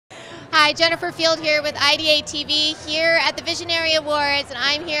Hi, Jennifer Field here with IDA TV here at the Visionary Awards, and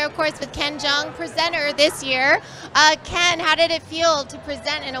I'm here, of course, with Jeong, presenter this year. Ken, how did it feel to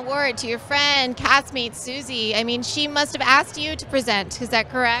present an award to your friend, castmate Susie? I mean, she must have asked you to present. Is that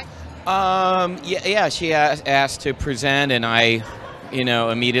correct? Yeah, she asked to present, and I,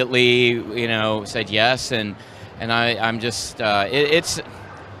 immediately, said yes, and I'm just, it's,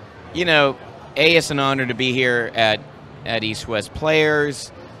 it's an honor to be here at East West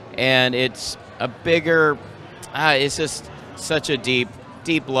Players, and it's a bigger, it's just such a deep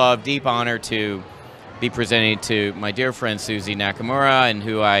love, deep honor to be presenting to my dear friend Susie Nakamura, and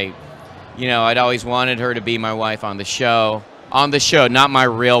who I'd always wanted her to be my wife on the show. On the show, not my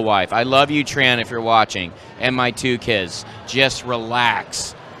real wife. I love you, Tran, if you're watching, and my 2 kids. Just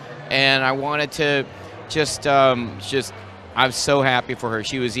relax. And I wanted to I was so happy for her.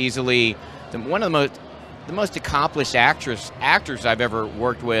 She was easily one of the most accomplished actors I've ever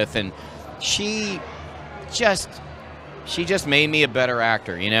worked with, and she just made me a better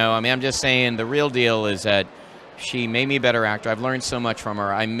actor. I mean, I'm just saying, the real deal is that she made me a better actor. I've learned so much from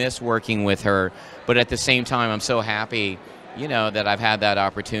her. I miss working with her, but at the same time, I'm so happy that I've had that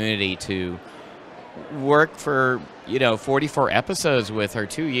opportunity to work for 44 episodes with her,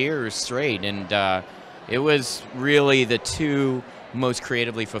 2 years straight, and it was really the 2 most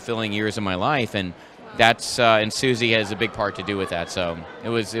creatively fulfilling years of my life, and that's and Susie has a big part to do with that. So it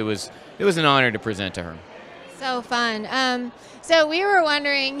was an honor to present to her. So fun. So we were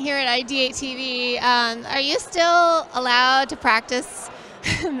wondering here at IDA TV, are you still allowed to practice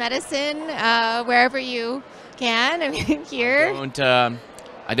medicine wherever you can? I mean, here.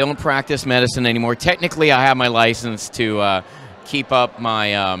 I don't practice medicine anymore. Technically, I have my license to keep up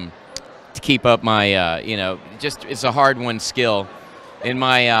my just, it's a hard one skill. In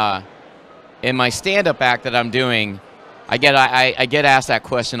my stand-up act that I'm doing, I get asked that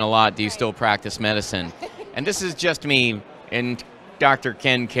question a lot. Do you still practice medicine? And this is just me in Dr.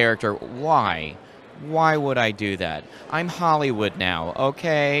 Ken character. Why? Why would I do that? I'm Hollywood now,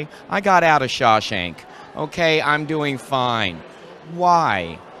 okay? I got out of Shawshank. Okay, I'm doing fine.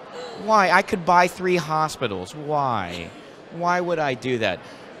 Why? Why? I could buy 3 hospitals. Why? Why would I do that?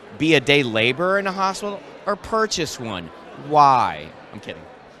 Be a day laborer in a hospital or purchase one? Why? I'm kidding.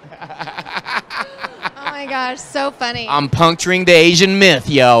 Oh my gosh, so funny. I'm puncturing the Asian myth,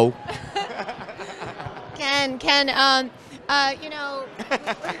 yo. Ken,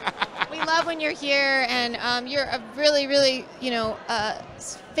 we love when you're here, and you're a really,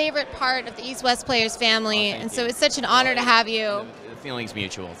 favorite part of the East West Players family, and so it's such an honor to have you. The feeling's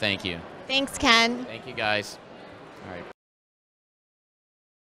mutual. Thank you. Thanks, Ken. Thank you, guys. All right.